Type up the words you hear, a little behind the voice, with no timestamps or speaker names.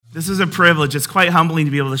This is a privilege. It's quite humbling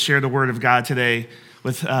to be able to share the word of God today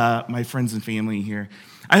with my friends and family here.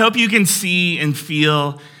 I hope you can see and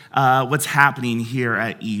feel what's happening here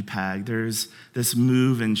at EPAG. There's this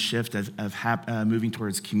move and shift of moving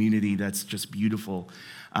towards community that's just beautiful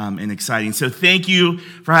and exciting. So thank you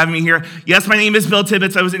for having me here. Yes, my name is Bill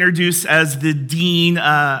Tibbetts. I was introduced as the Dean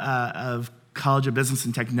of College of Business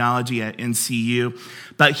and Technology at NCU.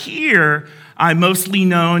 But here, I'm mostly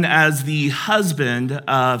known as the husband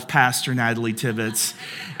of Pastor Natalie Tibbetts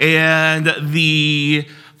and the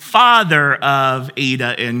father of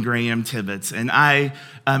Ada and Graham Tibbetts. And I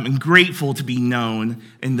am grateful to be known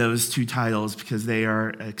in those two titles because they are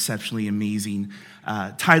exceptionally amazing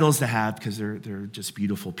titles to have because they're just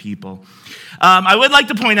beautiful people. I would like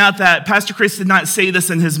to point out that Pastor Chris did not say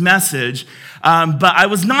this in his message, but I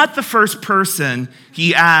was not the first person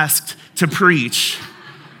he asked to preach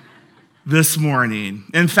this morning.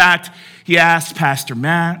 In fact, he asked Pastor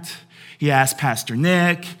Matt, he asked Pastor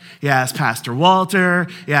Nick, he asked Pastor Walter,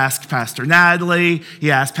 he asked Pastor Natalie,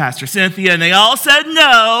 he asked Pastor Cynthia, and they all said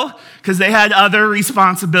no because they had other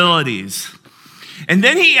responsibilities. And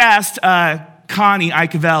then he asked Connie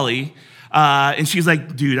Icavelli, and she was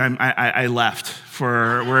like, dude, I left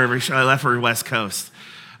for wherever, I left for West Coast.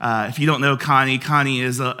 If you don't know Connie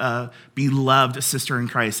is a beloved sister in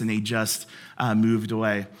Christ, and they just moved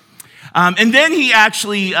away. And then he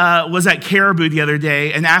actually was at Caribou the other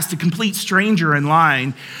day and asked a complete stranger in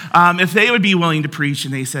line if they would be willing to preach,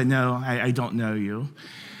 and they said, no, I don't know you.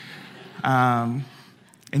 And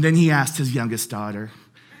then he asked his youngest daughter,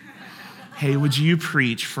 hey, would you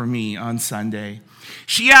preach for me on Sunday?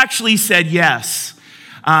 She actually said yes,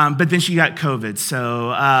 but then she got COVID, so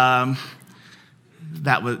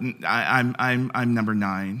that was I'm number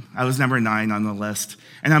 9. I was number 9 on the list,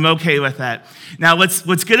 and I'm okay with that. Now,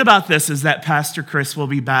 what's good about this is that Pastor Chris will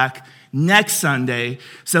be back next Sunday,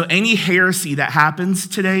 so any heresy that happens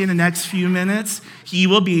today in the next few minutes, he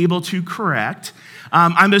will be able to correct.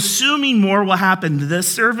 I'm assuming more will happen this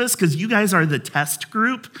service because you guys are the test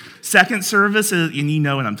group. Second service, and you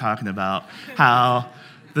know what I'm talking about, how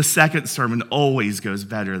the second sermon always goes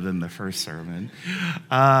better than the first sermon.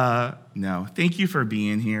 No, thank you for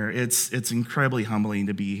being here. It's incredibly humbling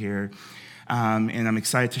to be here. And I'm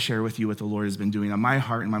excited to share with you what the Lord has been doing on my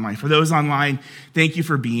heart and my mind. For those online, thank you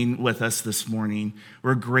for being with us this morning.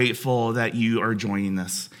 We're grateful that you are joining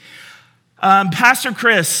us. Pastor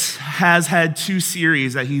Chris has had 2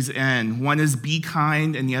 series that he's in. One is Be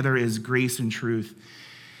Kind, and the other is Grace and Truth.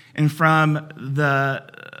 And from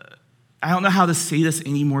I don't know how to say this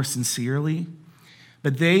any more sincerely,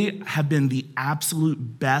 but they have been the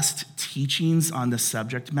absolute best teachings on the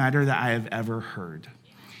subject matter that I have ever heard.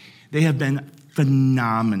 They have been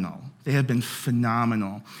phenomenal.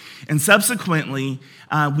 And subsequently,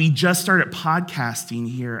 we just started podcasting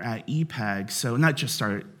here at EPAG. So we just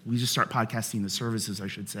start podcasting the services, I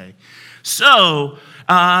should say. So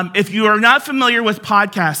if you are not familiar with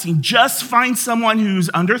podcasting, just find someone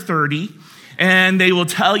who's under 30, and they will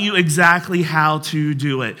tell you exactly how to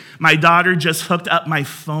do it. My daughter just hooked up my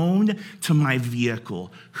phone to my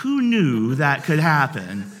vehicle. Who knew that could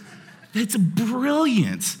happen? It's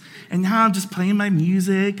brilliant. And now I'm just playing my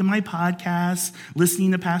music and my podcasts,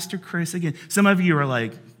 listening to Pastor Chris again. Some of you are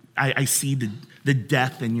like, I see the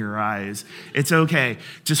death in your eyes. It's okay.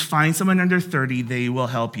 Just find someone under 30. They will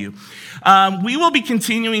help you. We will be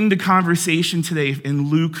continuing the conversation today in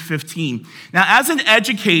Luke 15. Now, as an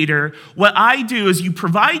educator, what I do is you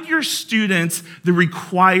provide your students the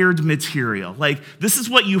required material. Like, this is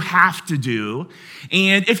what you have to do.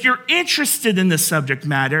 And if you're interested in the subject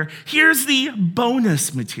matter, here's the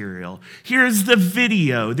bonus material. Here's the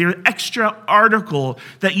video, the extra article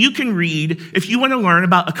that you can read if you want to learn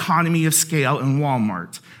about economy of scale in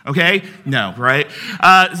Walmart. Okay? No, right?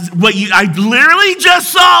 I literally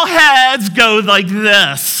just saw heads go like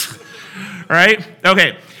this. Right?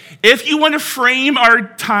 Okay. If you want to frame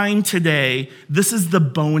our time today, this is the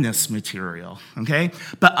bonus material, okay?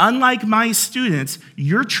 But unlike my students,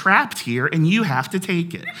 you're trapped here and you have to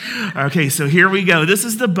take it. Okay, so here we go. This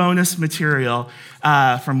is the bonus material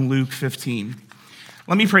from Luke 15.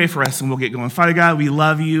 Let me pray for us and we'll get going. Father God, we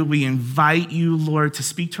love you. We invite you, Lord, to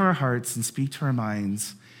speak to our hearts and speak to our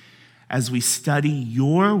minds as we study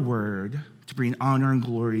your word to bring honor and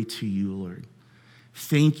glory to you, Lord.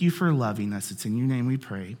 Thank you for loving us. It's in your name we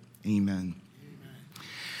pray. Amen.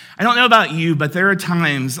 I don't know about you, but there are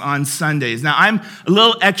times on Sundays. Now, I'm a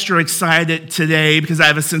little extra excited today because I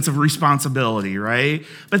have a sense of responsibility, right?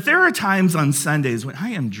 But there are times on Sundays when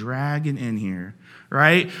I am dragging in here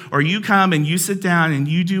right? Or you come and you sit down and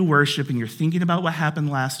you do worship and you're thinking about what happened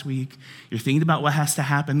last week. You're thinking about what has to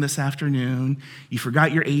happen this afternoon. You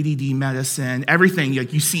forgot your ADD medicine, everything.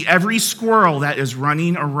 Like, you see every squirrel that is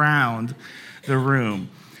running around the room.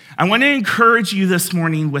 I want to encourage you this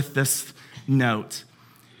morning with this note.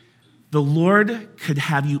 The Lord could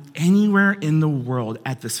have you anywhere in the world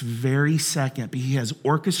at this very second, but he has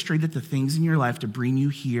orchestrated the things in your life to bring you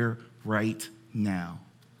here right now.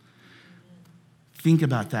 Think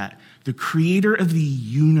about that. The creator of the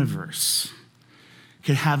universe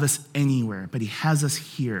could have us anywhere, but he has us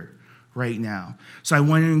here right now. So I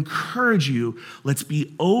want to encourage you, let's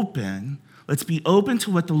be open. Let's be open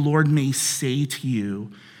to what the Lord may say to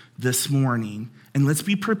you this morning, and let's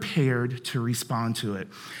be prepared to respond to it.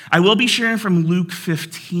 I will be sharing from Luke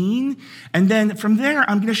 15, and then from there,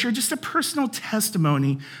 I'm going to share just a personal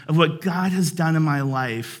testimony of what God has done in my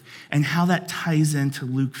life and how that ties into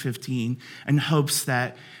Luke 15, in hopes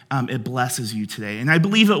that it blesses you today. And I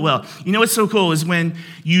believe it will. You know what's so cool is when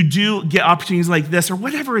you do get opportunities like this, or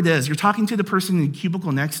whatever it is, you're talking to the person in the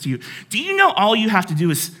cubicle next to you. Do you know all you have to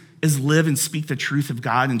do is live and speak the truth of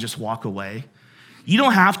God and just walk away? You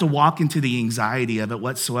don't have to walk into the anxiety of it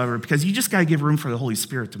whatsoever, because you just got to give room for the Holy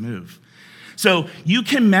Spirit to move. So you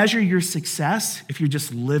can measure your success if you're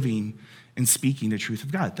just living and speaking the truth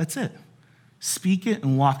of God. That's it. Speak it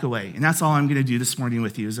and walk away. And that's all I'm going to do this morning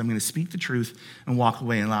with you, is I'm going to speak the truth and walk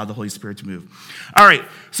away and allow the Holy Spirit to move. All right,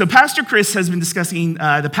 so Pastor Chris has been discussing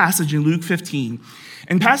the passage in Luke 15.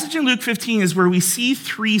 And passage in Luke 15 is where we see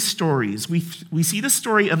three stories. We see the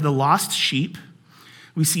story of the lost sheep.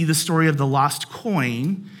 We see the story of the lost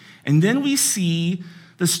coin, and then we see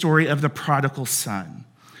the story of the prodigal son.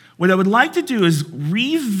 What I would like to do is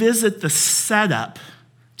revisit the setup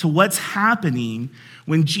to what's happening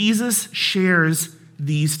when Jesus shares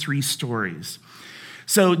these three stories.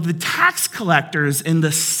 So the tax collectors and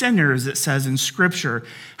the sinners, it says in Scripture,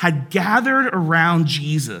 had gathered around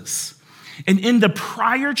Jesus. And in the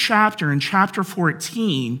prior chapter, in chapter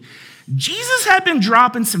 14, Jesus had been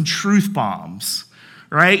dropping some truth bombs.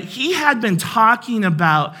 Right? He had been talking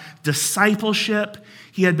about discipleship.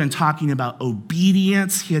 He had been talking about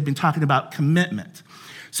obedience. He had been talking about commitment.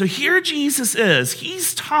 So here Jesus is.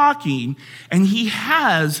 He's talking, and he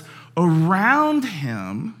has around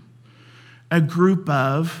him a group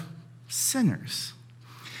of sinners.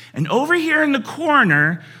 And over here in the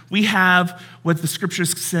corner, we have what the scripture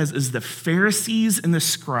says is the Pharisees and the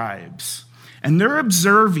scribes. And they're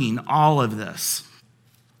observing all of this.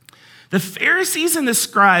 The Pharisees and the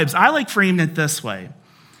scribes, I like framing it this way.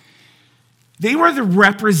 They were the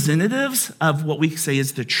representatives of what we say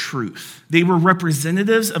is the truth. They were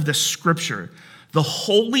representatives of the scripture, the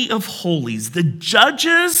holy of holies, the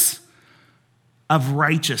judges of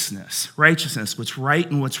righteousness, what's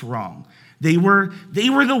right and what's wrong. They were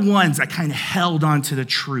the ones that kind of held on to the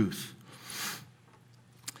truth.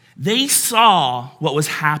 They saw what was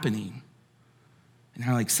happening. And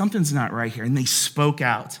they're like, something's not right here. And they spoke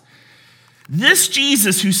out. This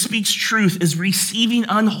Jesus who speaks truth is receiving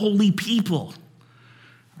unholy people,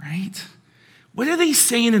 right? What are they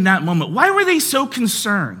saying in that moment? Why were they so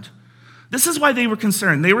concerned? This is why they were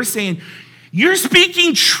concerned. They were saying, you're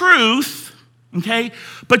speaking truth, okay,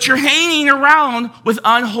 but you're hanging around with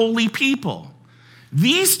unholy people.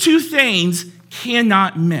 These two things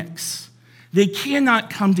cannot mix. They cannot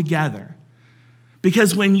come together.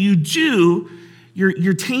 Because when you do,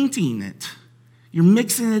 you're tainting it. You're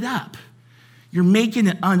mixing it up. You're making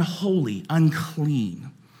it unholy, unclean.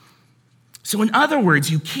 So in other words,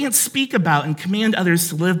 you can't speak about and command others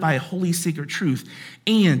to live by a holy, sacred truth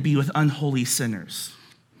and be with unholy sinners.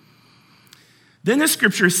 Then the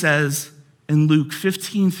scripture says in Luke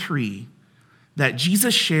 15:3 that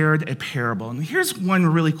Jesus shared a parable. And here's one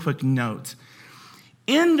really quick note.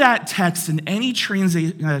 In that text, in any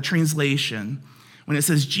translation, when it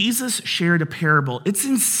says Jesus shared a parable, it's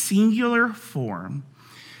in singular form.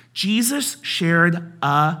 Jesus shared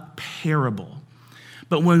a parable.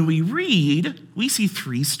 But when we read, we see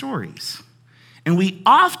three stories. And we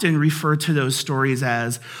often refer to those stories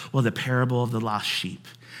as, well, the parable of the lost sheep,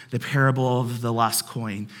 the parable of the lost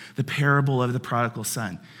coin, the parable of the prodigal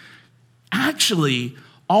son. Actually,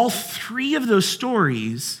 all three of those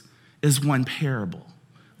stories is one parable.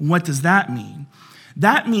 What does that mean?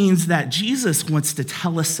 That means that Jesus wants to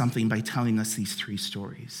tell us something by telling us these three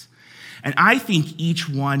stories. And I think each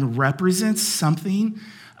one represents something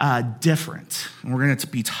different. And we're going to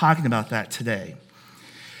be talking about that today.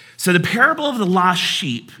 So the parable of the lost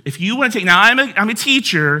sheep, if you want to take, now I'm a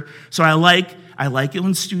teacher, so I like it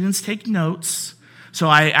when students take notes. So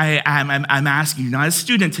I'm asking you, not a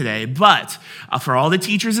student today, but for all the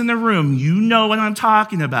teachers in the room, you know what I'm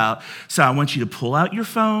talking about. So I want you to pull out your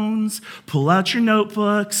phones, pull out your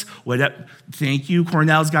notebooks. Thank you.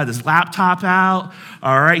 Cornell's got his laptop out.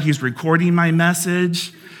 All right, he's recording my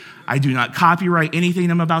message. I do not copyright anything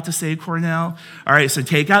I'm about to say, Cornell. All right, so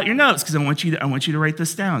take out your notes because I want you to write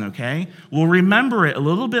this down, okay? We'll remember it a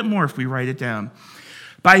little bit more if we write it down.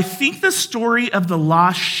 But I think the story of the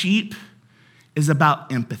lost sheep is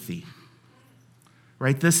about empathy.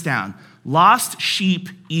 Write this down. Lost sheep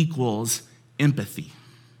equals empathy.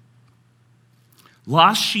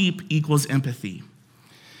 Lost sheep equals empathy.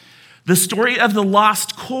 The story of the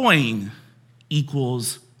lost coin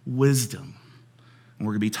equals wisdom. And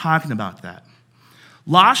we're going to be talking about that.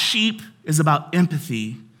 Lost sheep is about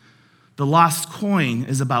empathy. The lost coin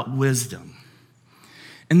is about wisdom.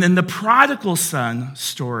 And then the prodigal son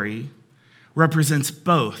story represents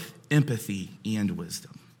both empathy and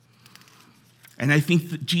wisdom. And I think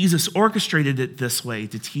that Jesus orchestrated it this way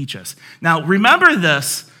to teach us. Now, remember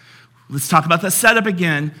this. Let's talk about the setup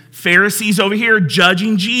again. Pharisees over here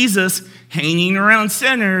judging Jesus, hanging around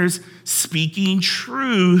sinners, speaking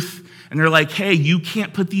truth. And they're like, hey, you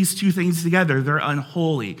can't put these two things together. They're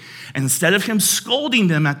unholy. And instead of him scolding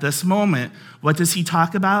them at this moment, what does he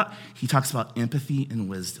talk about? He talks about empathy and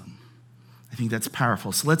wisdom. I think that's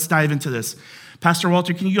powerful. So let's dive into this. Pastor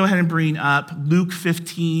Walter, can you go ahead and bring up Luke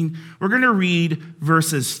 15? We're going to read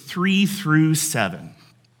verses 3 through 7.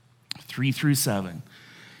 3 through 7.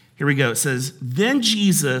 Here we go. It says, then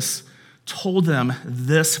Jesus told them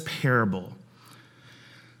this parable.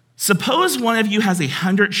 Suppose one of you has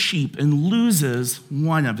 100 sheep and loses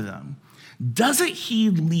one of them. Doesn't he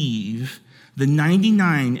leave the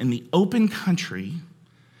 99 in the open country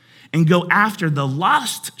and go after the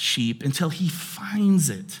lost sheep until he finds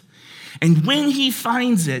it? And when he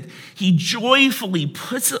finds it, he joyfully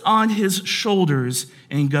puts it on his shoulders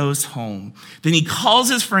and goes home. Then he calls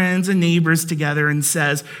his friends and neighbors together and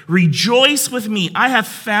says, rejoice with me, I have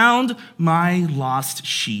found my lost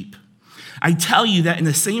sheep. I tell you that in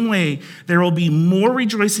the same way, there will be more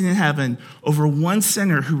rejoicing in heaven over one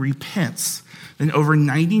sinner who repents than over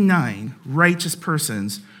 99 righteous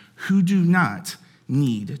persons who do not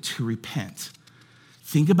need to repent.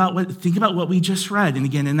 Think about what we just read. And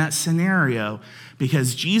again, in that scenario,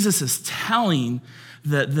 because Jesus is telling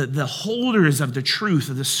the holders of the truth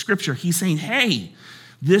of the scripture, he's saying, hey,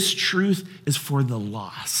 this truth is for the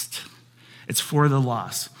lost. It's for the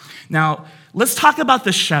lost. Now, let's talk about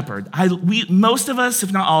the shepherd. Most of us,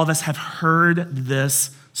 if not all of us, have heard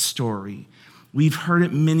this story. We've heard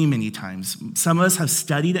it many, many times. Some of us have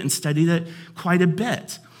studied it quite a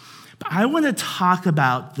bit. But I want to talk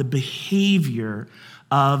about the behavior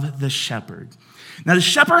of the shepherd. Now, the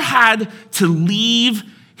shepherd had to leave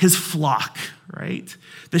his flock, right?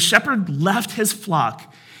 The shepherd left his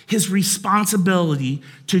flock, his responsibility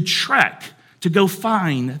to trek, to go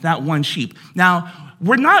find that one sheep. Now,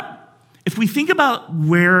 if we think about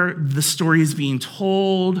where the story is being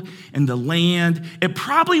told and the land, it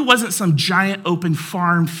probably wasn't some giant open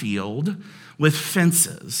farm field with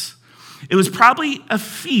fences. It was probably a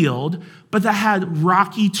field, but that had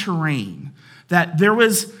rocky terrain, that there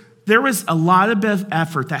was a lot of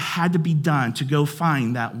effort that had to be done to go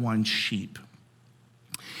find that one sheep.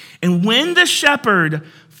 And when the shepherd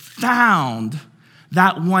found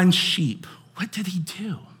that one sheep, what did he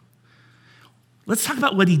do? Let's talk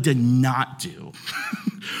about what he did not do.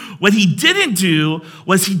 What he didn't do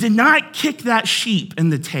was he did not kick that sheep in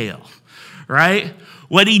the tail, right?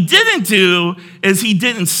 What he didn't do is he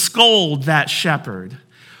didn't scold that shepherd.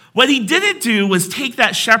 What he didn't do was take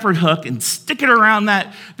that shepherd hook and stick it around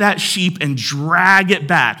that sheep and drag it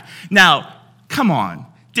back. Now, come on.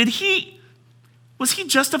 Was he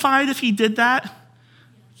justified if he did that?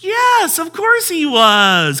 Yes, of course he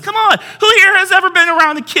was. Come on. Who here has ever been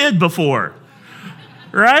around a kid before?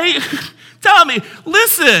 Right? Tell me,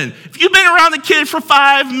 listen, if you've been around a kid for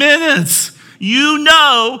 5 minutes, you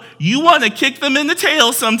know you want to kick them in the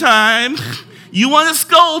tail sometime. You want to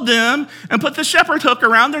scold them and put the shepherd hook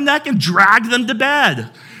around their neck and drag them to bed,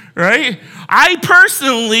 right? I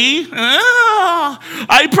personally,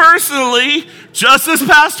 just this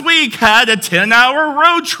past week, had a 10-hour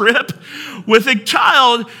road trip with a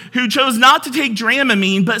child who chose not to take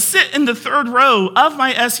Dramamine, but sit in the third row of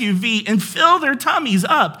my SUV and fill their tummies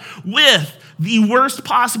up with the worst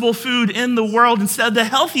possible food in the world instead of the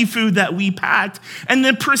healthy food that we packed, and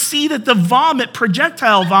then proceeded to vomit,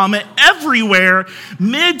 projectile vomit everywhere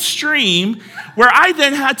midstream, where I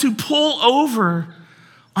then had to pull over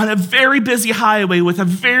on a very busy highway with a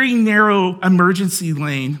very narrow emergency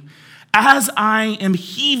lane as I am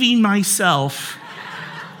heaving myself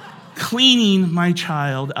cleaning my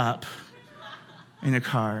child up in a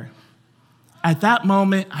car. At that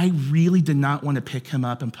moment, I really did not want to pick him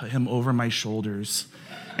up and put him over my shoulders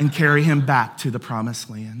and carry him back to the promised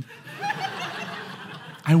land.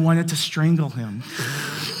 I wanted to strangle him.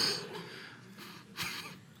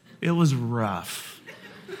 It was rough.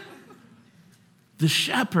 The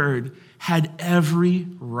shepherd had every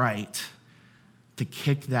right to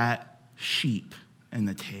kick that sheep in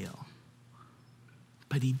the tail,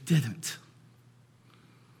 but he didn't.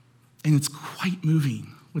 And it's quite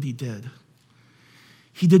moving what he did.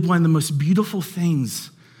 He did one of the most beautiful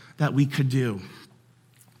things that we could do.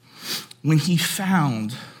 When he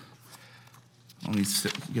found, let me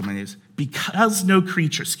get my names, because no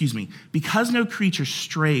creature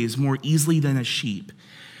strays more easily than a sheep,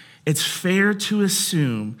 it's fair to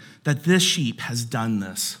assume that this sheep has done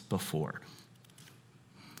this before.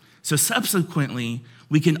 So subsequently,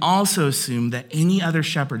 we can also assume that any other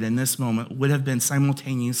shepherd in this moment would have been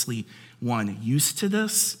simultaneously, one, used to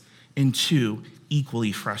this, and two,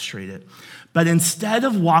 equally frustrated. But instead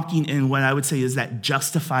of walking in what I would say is that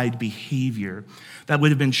justified behavior that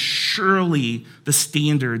would have been surely the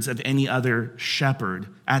standards of any other shepherd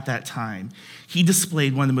at that time, he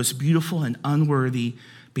displayed one of the most beautiful and unworthy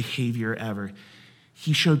behavior ever.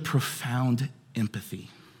 He showed profound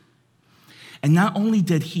empathy. And not only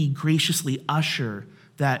did he graciously usher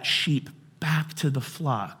that sheep back to the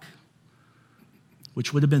flock,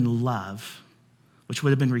 which would have been love, which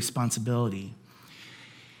would have been responsibility,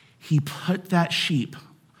 he put that sheep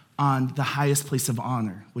on the highest place of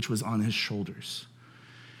honor, which was on his shoulders,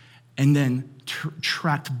 and then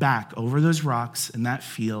tracked back over those rocks in that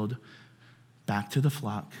field, back to the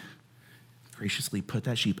flock, graciously put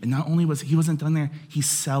that sheep. And not only he wasn't done there, he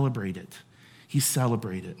celebrated. He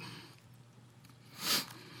celebrated.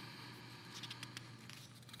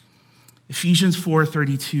 Ephesians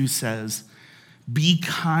 4:32 says, "Be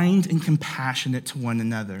kind and compassionate to one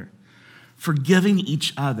another, forgiving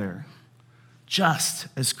each other, just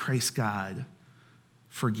as Christ God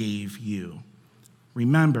forgave you."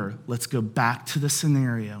 Remember, let's go back to the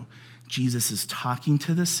scenario. Jesus is talking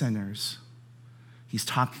to the sinners. He's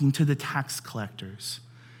talking to the tax collectors.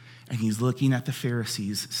 And he's looking at the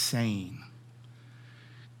Pharisees saying,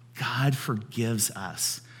 God forgives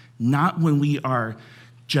us, not when we are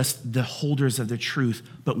just the holders of the truth,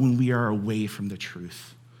 but when we are away from the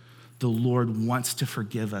truth. The Lord wants to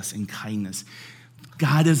forgive us in kindness.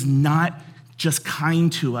 God is not just kind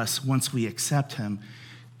to us once we accept him.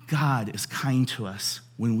 God is kind to us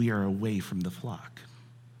when we are away from the flock.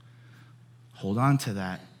 Hold on to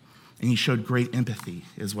that. And he showed great empathy,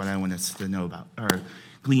 is what I want us to know about, or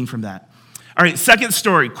glean from that. All right, second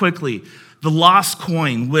story, quickly. The lost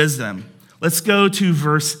coin, wisdom. Let's go to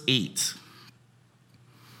verse 8.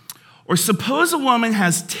 Or suppose a woman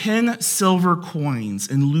has 10 silver coins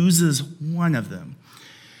and loses one of them.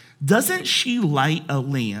 Doesn't she light a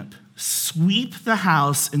lamp, sweep the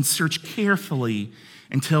house, and search carefully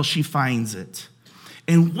until she finds it?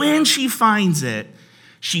 And when she finds it,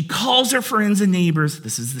 she calls her friends and neighbors.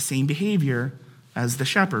 This is the same behavior as the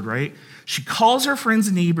shepherd, right? She calls her friends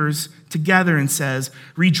and neighbors together and says,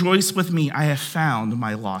 "Rejoice with me, I have found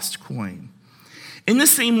my lost coin." In the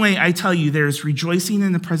same way, I tell you, there is rejoicing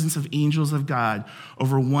in the presence of angels of God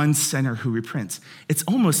over one sinner who repents. It's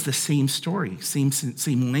almost the same story,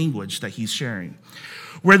 same language that he's sharing.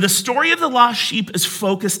 Where the story of the lost sheep is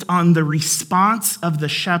focused on the response of the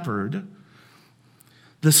shepherd,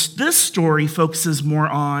 this story focuses more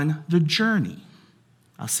on the journey.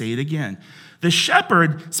 I'll say it again. The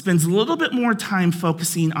shepherd spends a little bit more time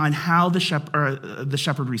focusing on how the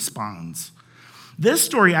shepherd responds. This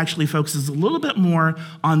story actually focuses a little bit more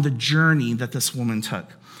on the journey that this woman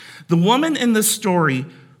took. The woman in this story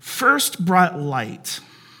first brought light,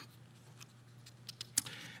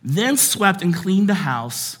 then swept and cleaned the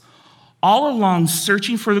house, all along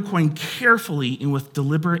searching for the coin carefully and with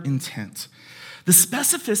deliberate intent. The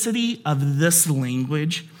specificity of this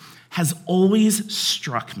language has always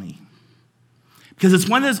struck me. Because it's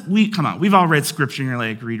one of those, we've all read scripture and you're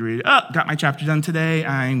like, read, oh, got my chapter done today,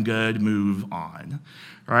 I'm good, move on,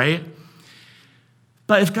 right?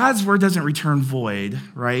 But if God's word doesn't return void,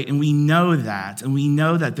 right, and we know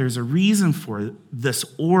that there's a reason for this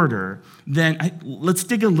order, then let's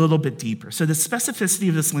dig a little bit deeper. So the specificity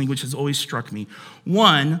of this language has always struck me.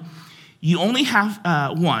 One, you only have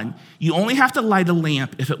to light a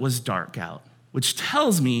lamp if it was dark out, which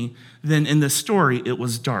tells me then in this story it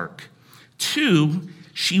was dark. Two,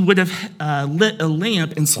 she would have lit a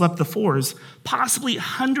lamp and swept the floors possibly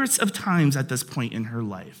hundreds of times at this point in her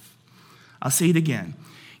life. I'll say it again.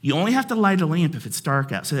 You only have to light a lamp if it's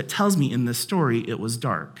dark out. So that tells me in this story it was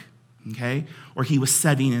dark, okay? Or he was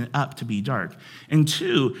setting it up to be dark. And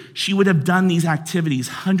 2, she would have done these activities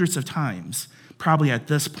hundreds of times, probably at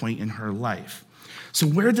this point in her life. So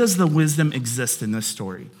where does the wisdom exist in this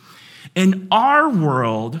story? In our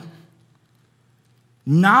world,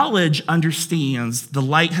 knowledge understands the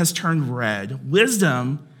light has turned red.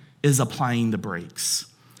 Wisdom is applying the brakes.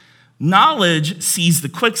 Knowledge sees the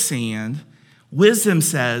quicksand. Wisdom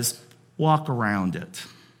says, walk around it.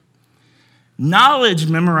 Knowledge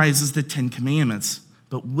memorizes the 10 commandments,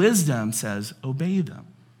 but wisdom says, obey them.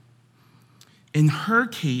 In her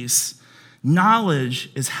case,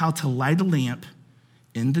 knowledge is how to light a lamp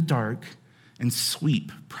in the dark and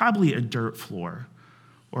sweep probably a dirt floor,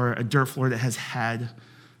 or a dirt floor that has had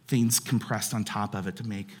things compressed on top of it to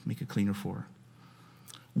make a cleaner floor.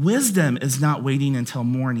 Wisdom is not waiting until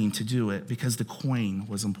morning to do it because the coin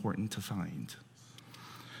was important to find.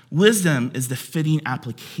 Wisdom is the fitting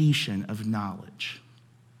application of knowledge.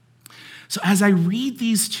 So as I read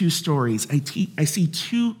these 2 stories, I see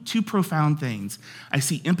two profound things. I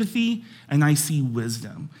see empathy and I see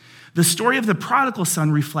wisdom. The story of the prodigal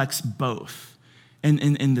son reflects both in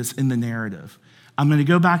the narrative. I'm going to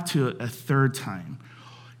go back to it a third time.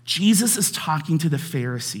 Jesus is talking to the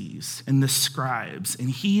Pharisees and the scribes, and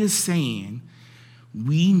he is saying,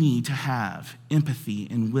 we need to have empathy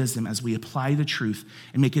and wisdom as we apply the truth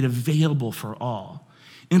and make it available for all.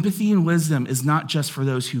 Empathy and wisdom is not just for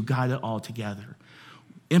those who got it all together.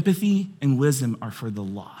 Empathy and wisdom are for the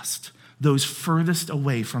lost, those furthest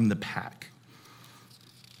away from the pack.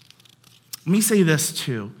 Let me say this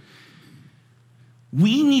too.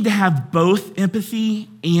 We need to have both empathy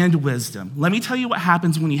and wisdom. Let me tell you what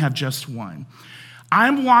happens when you have just one.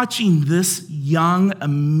 I'm watching this young,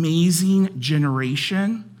 amazing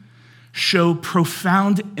generation show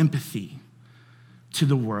profound empathy to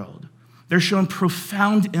the world. They're showing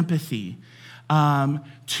profound empathy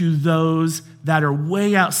to those that are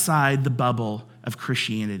way outside the bubble of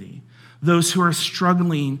Christianity, those who are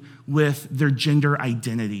struggling with their gender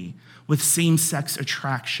identity, with same-sex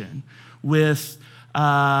attraction, with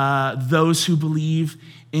those who believe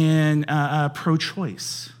in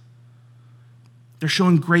pro-choice. They're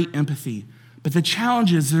showing great empathy. But the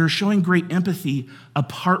challenge is they're showing great empathy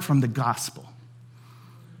apart from the gospel.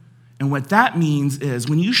 And what that means is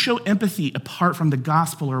when you show empathy apart from the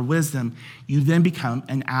gospel or wisdom, you then become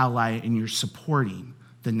an ally and you're supporting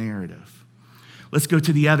the narrative. Let's go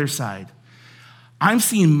to the other side. I'm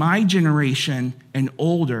seeing my generation and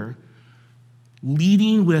older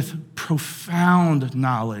leading with profound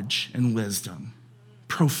knowledge and wisdom.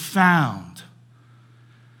 Profound.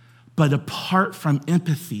 But apart from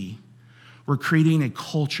empathy, we're creating a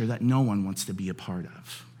culture that no one wants to be a part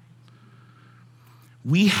of.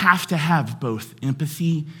 We have to have both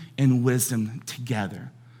empathy and wisdom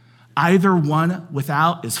together. Either one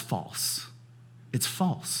without is false. It's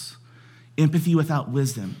false. Empathy without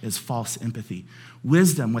wisdom is false empathy.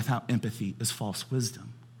 Wisdom without empathy is false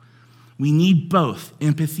wisdom. We need both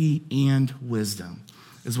empathy and wisdom,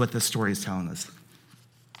 is what this story is telling us.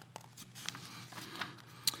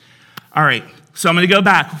 All right, so I'm going to go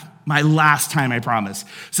back. My last time, I promise.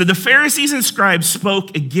 So the Pharisees and scribes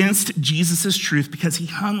spoke against Jesus' truth because he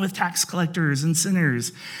hung with tax collectors and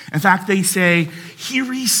sinners. In fact, they say, he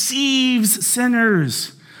receives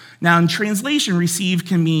sinners. Now, in translation, receive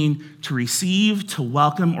can mean to receive, to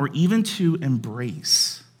welcome, or even to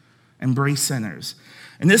embrace. Embrace sinners.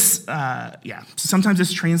 And this, sometimes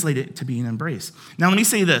it's translated to be an embrace. Now, let me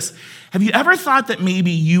say this. Have you ever thought that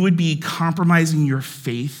maybe you would be compromising your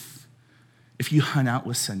faith if you hung out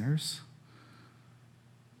with sinners?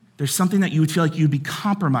 There's something that you would feel like you'd be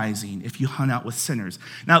compromising if you hung out with sinners.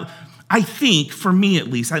 Now, I think, for me at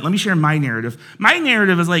least, let me share my narrative. My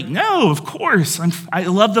narrative is like, no, of course. I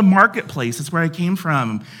love the marketplace. That's where I came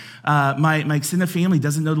from. My extended family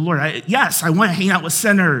doesn't know the Lord. Yes, I want to hang out with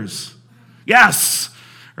sinners. Yes,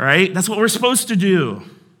 right? That's what we're supposed to do.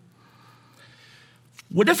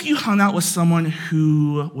 What if you hung out with someone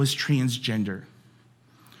who was transgender?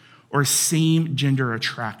 Or same gender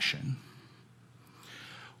attraction?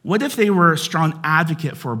 What if they were a strong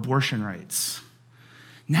advocate for abortion rights?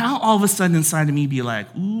 Now all of a sudden inside of me be like,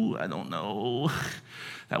 ooh, I don't know.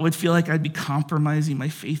 That would feel like I'd be compromising my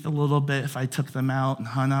faith a little bit if I took them out and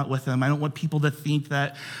hung out with them. I don't want people to think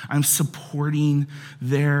that I'm supporting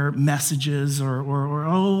their messages or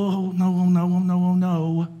oh,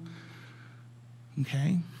 no.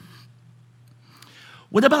 Okay?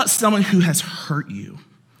 What about someone who has hurt you?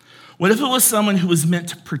 What if it was someone who was meant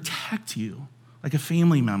to protect you, like a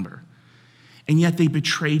family member, and yet they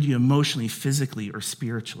betrayed you emotionally, physically, or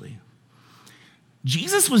spiritually?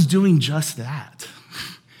 Jesus was doing just that.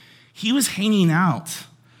 He was hanging out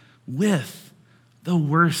with the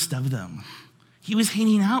worst of them. He was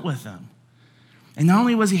hanging out with them. And not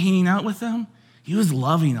only was he hanging out with them, he was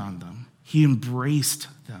loving on them. He embraced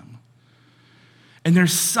them. And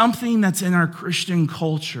there's something that's in our Christian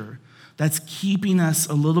culture that's keeping us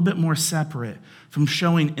a little bit more separate from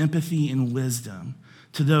showing empathy and wisdom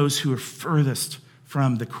to those who are furthest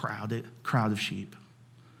from the crowd of sheep,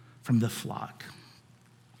 from the flock.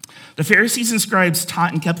 The Pharisees and scribes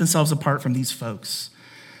taught and kept themselves apart from these folks,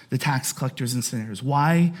 the tax collectors and sinners.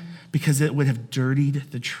 Why? Because it would have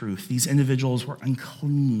dirtied the truth. These individuals were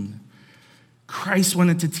unclean. Christ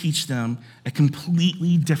wanted to teach them a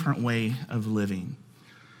completely different way of living.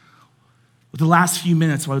 With the last few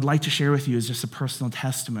minutes, what I would like to share with you is just a personal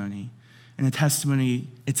testimony. And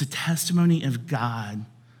it's a testimony of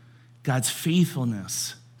God's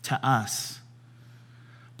faithfulness to us.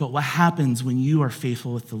 But what happens when you are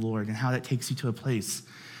faithful with the Lord and how that takes you to a place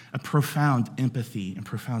of profound empathy and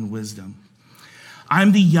profound wisdom.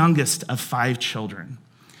 I'm the youngest of 5 children.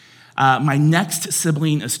 My next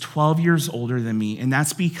sibling is 12 years older than me, and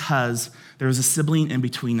that's because there was a sibling in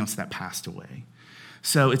between us that passed away.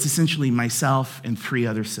 So it's essentially myself and 3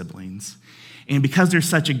 other siblings. And because there's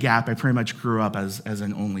such a gap, I pretty much grew up as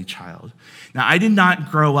an only child. Now, I did not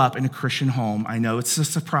grow up in a Christian home. I know it's a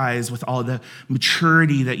surprise with all the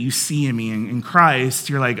maturity that you see in me in Christ.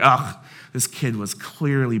 You're like, oh, this kid was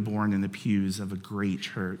clearly born in the pews of a great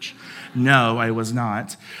church. No, I was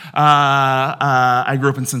not. I grew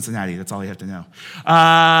up in Cincinnati. That's all you have to know.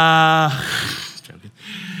 Joking.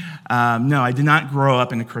 No, I did not grow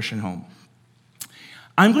up in a Christian home.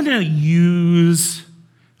 I'm going to use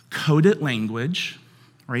coded language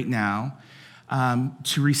right now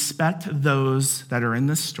to respect those that are in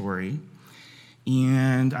this story,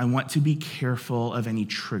 and I want to be careful of any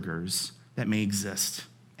triggers that may exist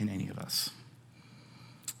in any of us.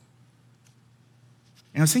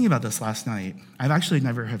 And I was thinking about this last night. I've actually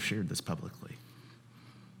never have shared this publicly,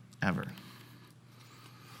 ever.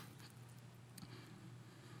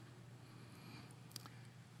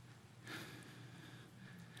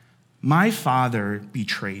 My father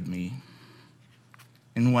betrayed me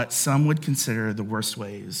in what some would consider the worst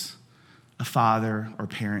ways a father or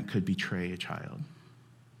parent could betray a child.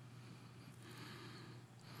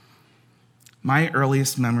 My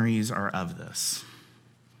earliest memories are of this.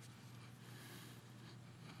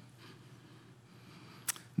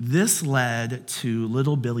 This led to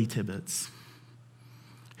little Billy Tibbetts,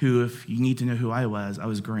 who, if you need to know who I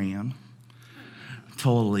was Graham.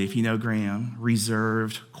 Totally, if you know Graham,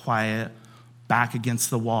 reserved, quiet, back against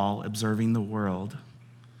the wall, observing the world.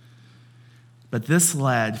 But this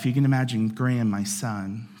led, if you can imagine Graham, my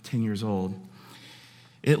son, 10 years old,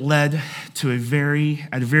 it led to at a very,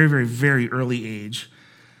 very, very early age,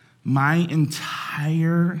 my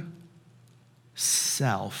entire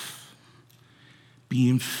self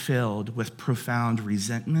being filled with profound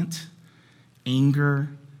resentment, anger,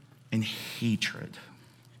 and hatred.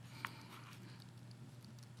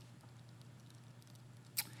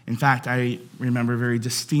 In fact, I remember very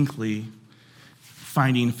distinctly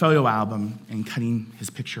finding a photo album and cutting his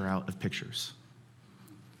picture out of pictures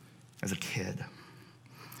as a kid.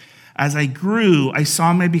 As I grew, I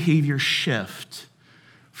saw my behavior shift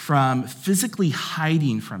from physically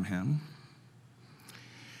hiding from him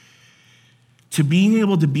to being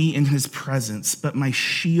able to be in his presence, but my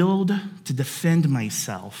shield to defend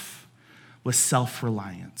myself was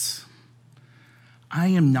self-reliance. I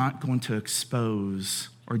am not going to expose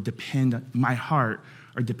or depend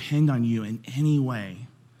on you in any way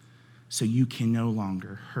so you can no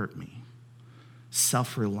longer hurt me.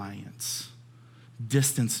 Self-reliance.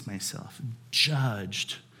 Distanced myself.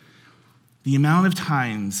 Judged. The amount of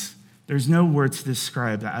times, there's no word to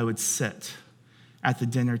describe that I would sit at the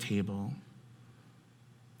dinner table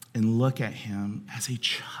and look at him as a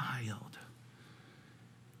child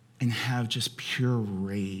and have just pure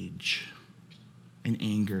rage and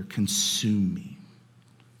anger consume me.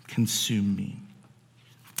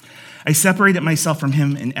 I separated myself from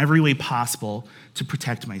him in every way possible to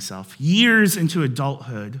protect myself. Years into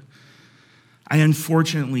adulthood, I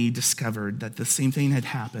unfortunately discovered that the same thing had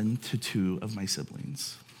happened to 2 of my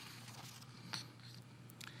siblings.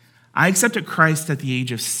 I accepted Christ at the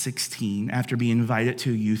age of 16 after being invited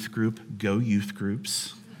to a youth group. Go youth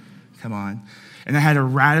groups. Come on. And I had a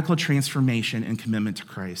radical transformation and commitment to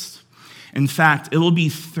Christ. In fact, it will be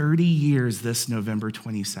 30 years this November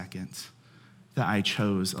 22nd that I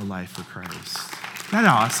chose a life for Christ. Isn't that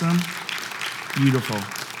awesome? Beautiful.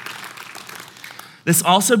 This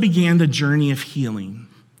also began the journey of healing.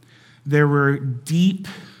 There were deep,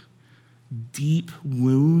 deep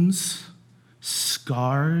wounds,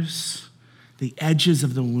 scars The edges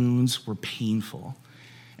of the wounds were painful.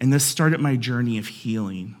 And this started my journey of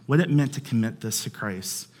healing, what it meant to commit this to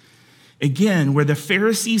Christ. Again, where the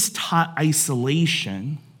Pharisees taught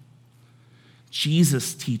isolation,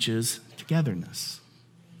 Jesus teaches togetherness.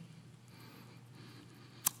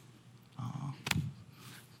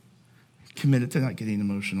 Committed to not getting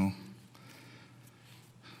emotional.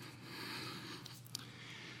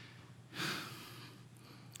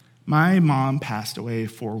 My mom passed away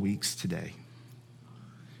 4 weeks today.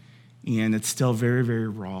 And it's still very, very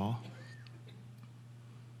raw.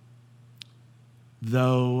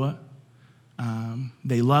 Though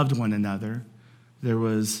they loved one another, there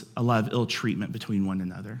was a lot of ill treatment between one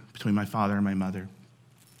another, between my father and my mother.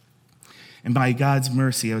 And by God's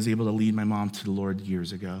mercy, I was able to lead my mom to the Lord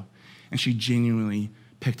years ago. And she genuinely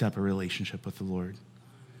picked up a relationship with the Lord.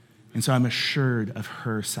 And so I'm assured of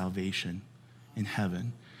her salvation in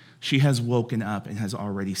heaven. She has woken up and has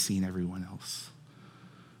already seen everyone else.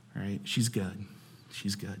 All right? She's good.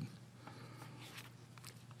 She's good.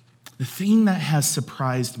 The thing that has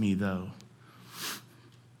surprised me, though,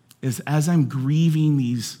 is as I'm grieving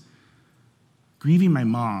my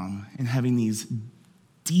mom and having these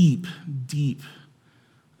deep, deep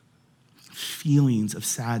feelings of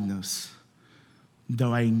sadness,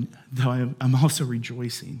 though I'm also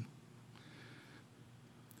rejoicing.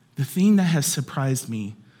 The thing that has surprised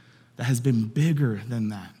me, that has been bigger than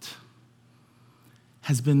that,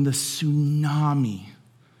 has been the tsunami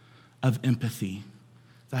of empathy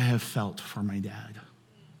that I have felt for my dad.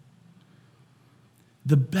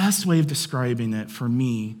 The best way of describing it for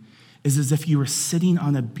me is as if you were sitting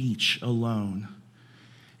on a beach alone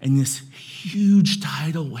and this huge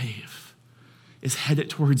tidal wave is headed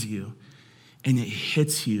towards you and it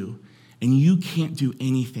hits you and you can't do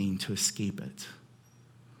anything to escape it.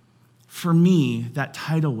 For me, that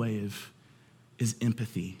tidal wave is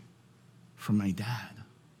empathy for my dad.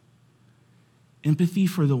 Empathy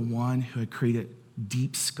for the one who had created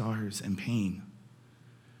deep scars and pain.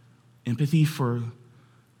 Empathy for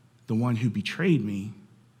the one who betrayed me,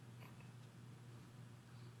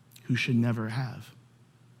 who should never have.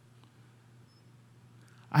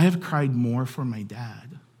 I have cried more for my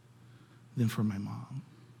dad than for my mom,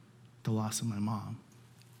 the loss of my mom.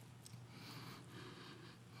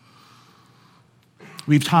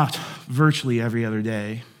 We've talked virtually every other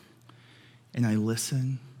day, and I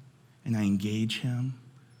listen, and I engage him,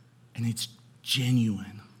 and it's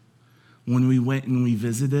genuine. When we went and we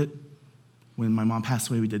visited, when my mom passed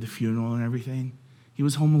away, we did the funeral and everything. He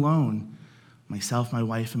was home alone. Myself, my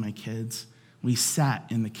wife, and my kids. We sat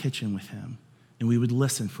in the kitchen with him, and we would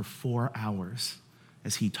listen for 4 hours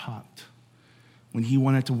as he talked. When he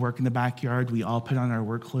wanted to work in the backyard, we all put on our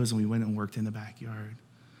work clothes and we went and worked in the backyard.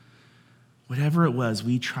 Whatever it was,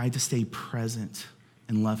 we tried to stay present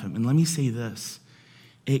and love him. And let me say this,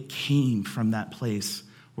 it came from that place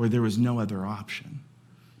where there was no other option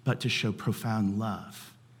but to show profound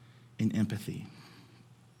love and empathy.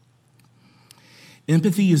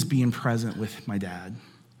 Empathy is being present with my dad.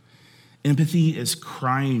 Empathy is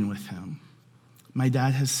crying with him. My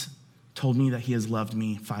dad has told me that he has loved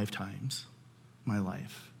me 5 times in my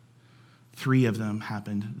life. 3 of them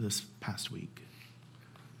happened this past week.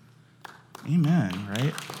 Amen,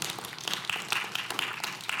 right?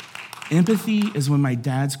 Empathy is when my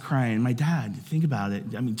dad's crying. My dad, think about it.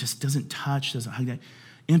 I mean, just doesn't touch, doesn't hug.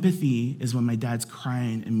 Empathy is when my dad's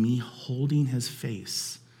crying and me holding his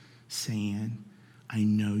face, saying, I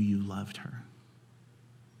know you loved her.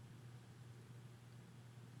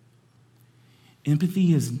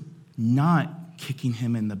 Empathy is not kicking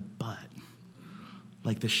him in the butt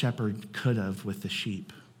like the shepherd could have with the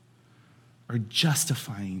sheep, or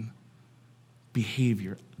justifying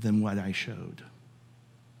behavior than what I showed.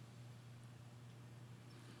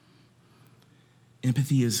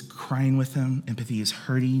 Empathy is crying with him. Empathy is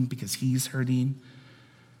hurting because he's hurting.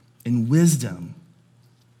 And wisdom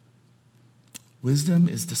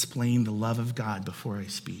is displaying the love of God before I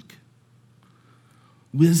speak.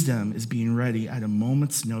 Wisdom is being ready at a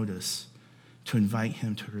moment's notice to invite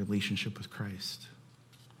him to a relationship with Christ.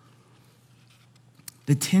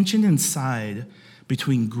 The tension inside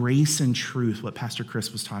between grace and truth, what Pastor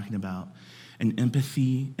Chris was talking about, and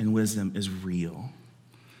empathy and wisdom is real.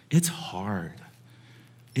 It's hard.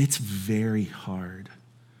 It's very hard.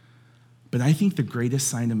 But I think the greatest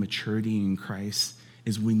sign of maturity in Christ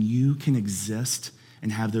is when you can exist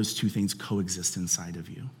and have those 2 things coexist inside of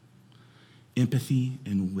you. Empathy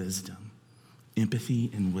and wisdom. Empathy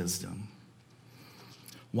and wisdom.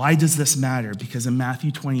 Why does this matter? Because in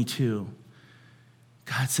Matthew 22,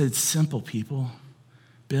 God said, it's simple, people.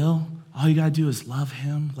 Bill, all you got to do is love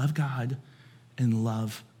him, love God, and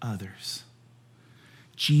love others.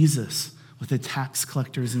 Jesus with the tax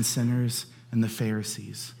collectors and sinners and the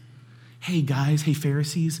Pharisees. Hey guys, hey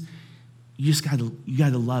Pharisees, you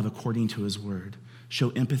gotta love according to his word.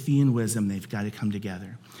 Show empathy and wisdom. They've got to come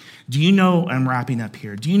together. Do you know, I'm wrapping up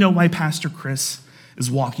here, do you know why Pastor Chris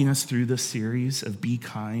is walking us through this series of Be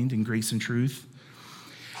Kind and Grace and Truth?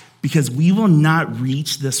 Because we will not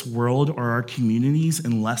reach this world or our communities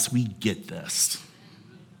unless we get this.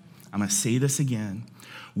 I'm going to say this again.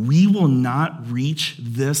 We will not reach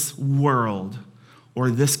this world or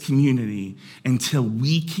this community until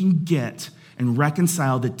we can get and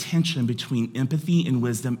reconcile the tension between empathy and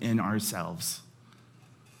wisdom in ourselves.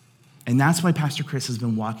 And that's why Pastor Chris has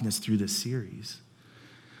been walking us through this series.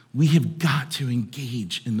 We have got to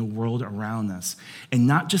engage in the world around us, and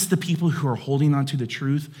not just the people who are holding on to the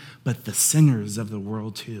truth, but the sinners of the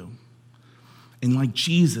world too. And like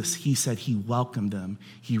Jesus, he said he welcomed them,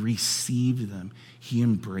 he received them, he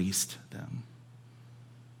embraced them.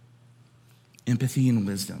 Empathy and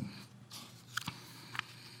wisdom.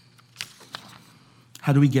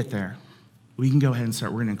 How do we get there? We can go ahead and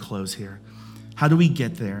start. We're going to close here. How do we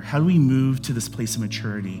get there? How do we move to this place of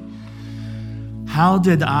maturity? How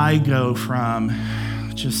did I go from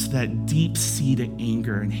just that deep-seated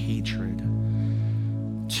anger and hatred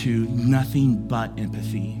to nothing but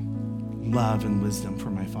empathy, love, and wisdom for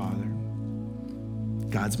my Father?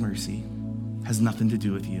 God's mercy has nothing to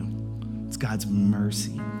do with you. It's God's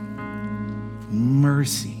mercy.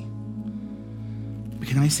 Mercy. But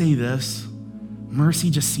can I say this? Mercy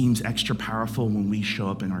just seems extra powerful when we show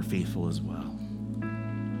up and are faithful as well.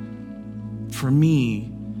 For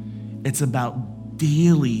me, it's about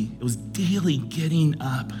daily getting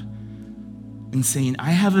up and saying,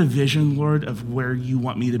 I have a vision, Lord, of where you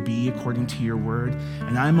want me to be according to your word,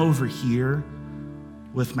 and I'm over here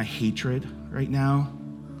with my hatred right now.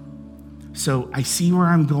 So I see where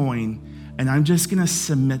I'm going, and I'm just going to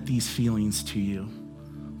submit these feelings to you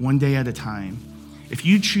one day at a time. If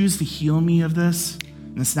you choose to heal me of this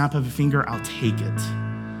in the snap of a finger, I'll take it.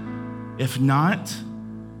 If not,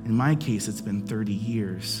 in my case, it's been 30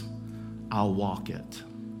 years, I'll walk it.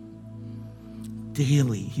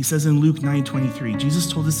 Daily. He says in Luke 9:23,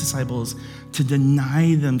 Jesus told his disciples to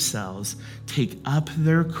deny themselves, take up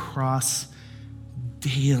their cross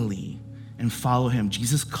daily, and follow him.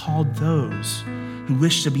 Jesus called those who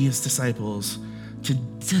wish to be his disciples to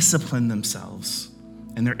discipline themselves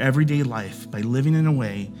in their everyday life by living in a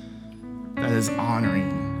way that is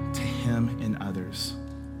honoring to him and others.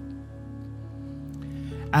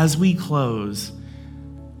 As we close,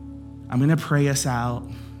 I'm going to pray us out.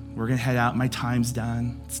 We're going to head out. My time's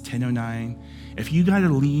done. It's 10:09. If you got to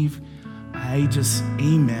leave,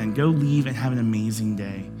 amen. Go leave and have an amazing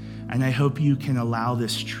day. And I hope you can allow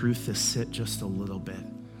this truth to sit just a little bit.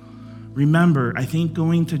 Remember, I think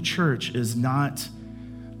going to church is not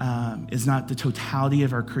the totality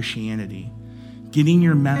of our Christianity. Getting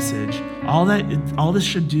your message, all this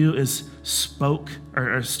should do is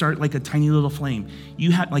or start like a tiny little flame.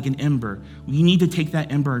 You have like an ember. You need to take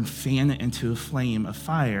that ember and fan it into a flame of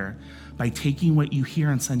fire by taking what you hear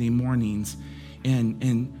on Sunday mornings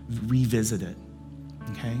and revisit it,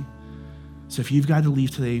 okay? So if you've got to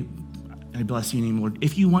leave today, I bless you in the name of the Lord.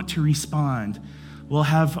 If you want to respond, we'll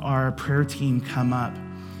have our prayer team come up.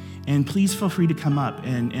 And please feel free to come up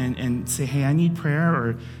and say, hey, I need prayer,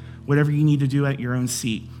 or whatever you need to do at your own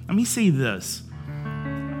seat. Let me say this.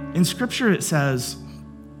 In Scripture, it says,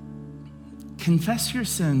 confess your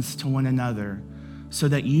sins to one another so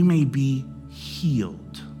that you may be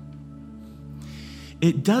healed.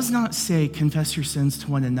 It does not say confess your sins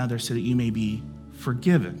to one another so that you may be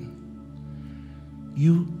forgiven.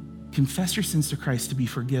 You confess your sins to Christ to be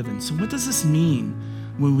forgiven. So what does this mean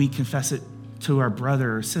when we confess it to our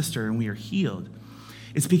brother or sister and we are healed?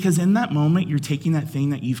 It's because in that moment, you're taking that thing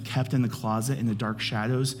that you've kept in the closet in the dark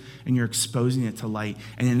shadows and you're exposing it to light.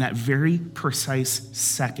 And in that very precise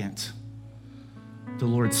second, the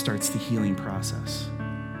Lord starts the healing process.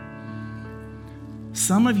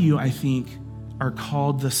 Some of you, I think, are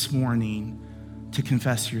called this morning to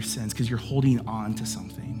confess your sins because you're holding on to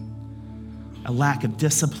something. A lack of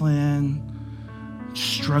discipline,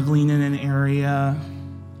 struggling in an area,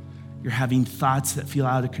 you're having thoughts that feel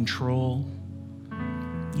out of control.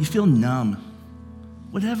 You feel numb.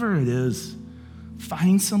 Whatever it is,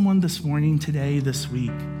 find someone this morning, today, this week,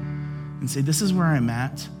 and say, this is where I'm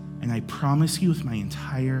at, and I promise you with my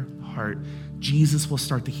entire heart, Jesus will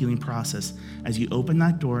start the healing process as you open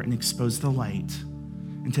that door and expose the light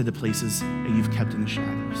into the places that you've kept in the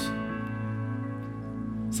shadows.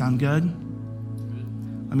 Sound good?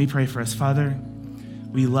 Let me pray for us. Father,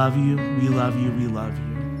 we love you, we love you, we love you.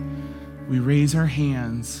 We raise our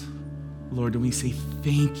hands Lord, and we say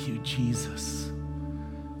thank you, Jesus.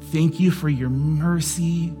 Thank you for your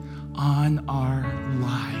mercy on our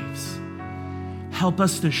lives. Help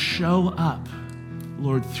us to show up,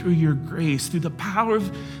 Lord, through your grace, through the power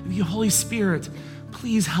of the Holy Spirit.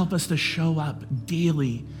 Please help us to show up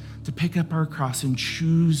daily, to pick up our cross and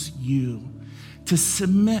choose you, to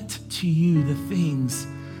submit to you the things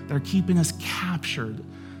that are keeping us captured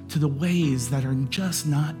to the ways that are just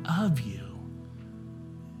not of you.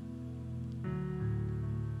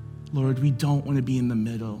 Lord, we don't want to be in the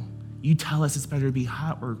middle. You tell us it's better to be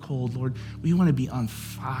hot or cold. Lord, we want to be on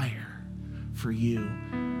fire for you.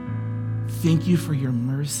 Thank you for your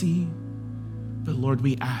mercy, but Lord,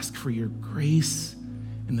 we ask for your grace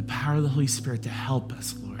and the power of the Holy Spirit to help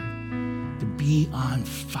us, Lord, to be on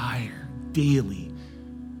fire daily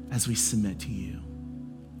as we submit to you.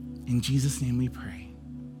 In Jesus' name we pray.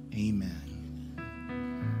 Amen.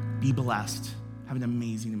 Be blessed. Have an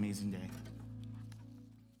amazing, amazing day.